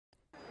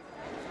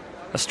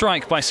A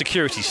strike by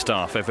security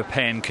staff over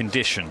pay and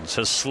conditions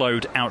has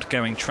slowed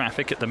outgoing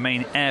traffic at the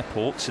main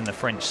airports in the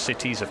French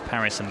cities of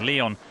Paris and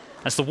Lyon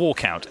as the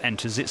walkout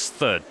enters its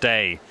third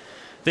day.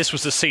 This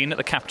was the scene at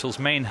the capital's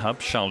main hub,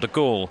 Charles de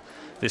Gaulle.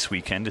 This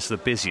weekend is the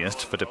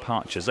busiest for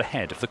departures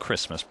ahead of the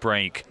Christmas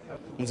break.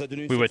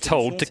 We were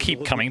told to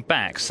keep coming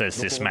back, says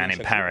this man in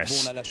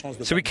Paris.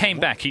 So we came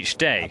back each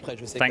day.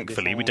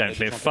 Thankfully, we don't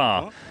live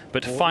far.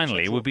 But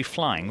finally, we'll be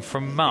flying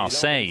from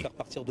Marseille.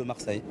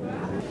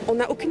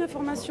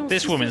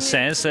 This woman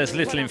says there's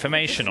little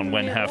information on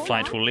when her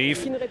flight will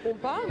leave.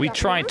 We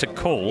tried to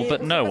call,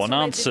 but no one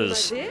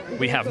answers.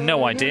 We have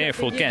no idea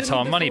if we'll get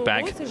our money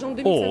back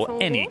or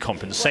any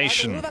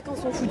compensation.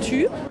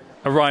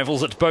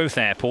 Arrivals at both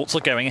airports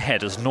are going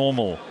ahead as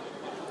normal.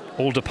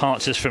 All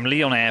departures from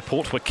Lyon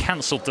airport were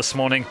cancelled this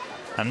morning,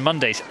 and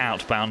Monday's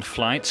outbound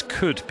flights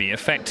could be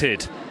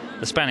affected.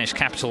 The Spanish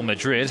capital,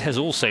 Madrid, has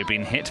also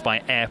been hit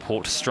by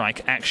airport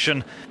strike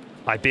action.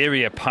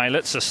 Iberia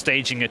pilots are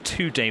staging a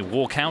 2-day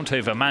walkout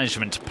over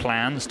management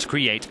plans to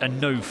create a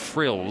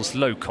no-frills,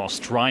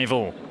 low-cost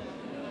rival.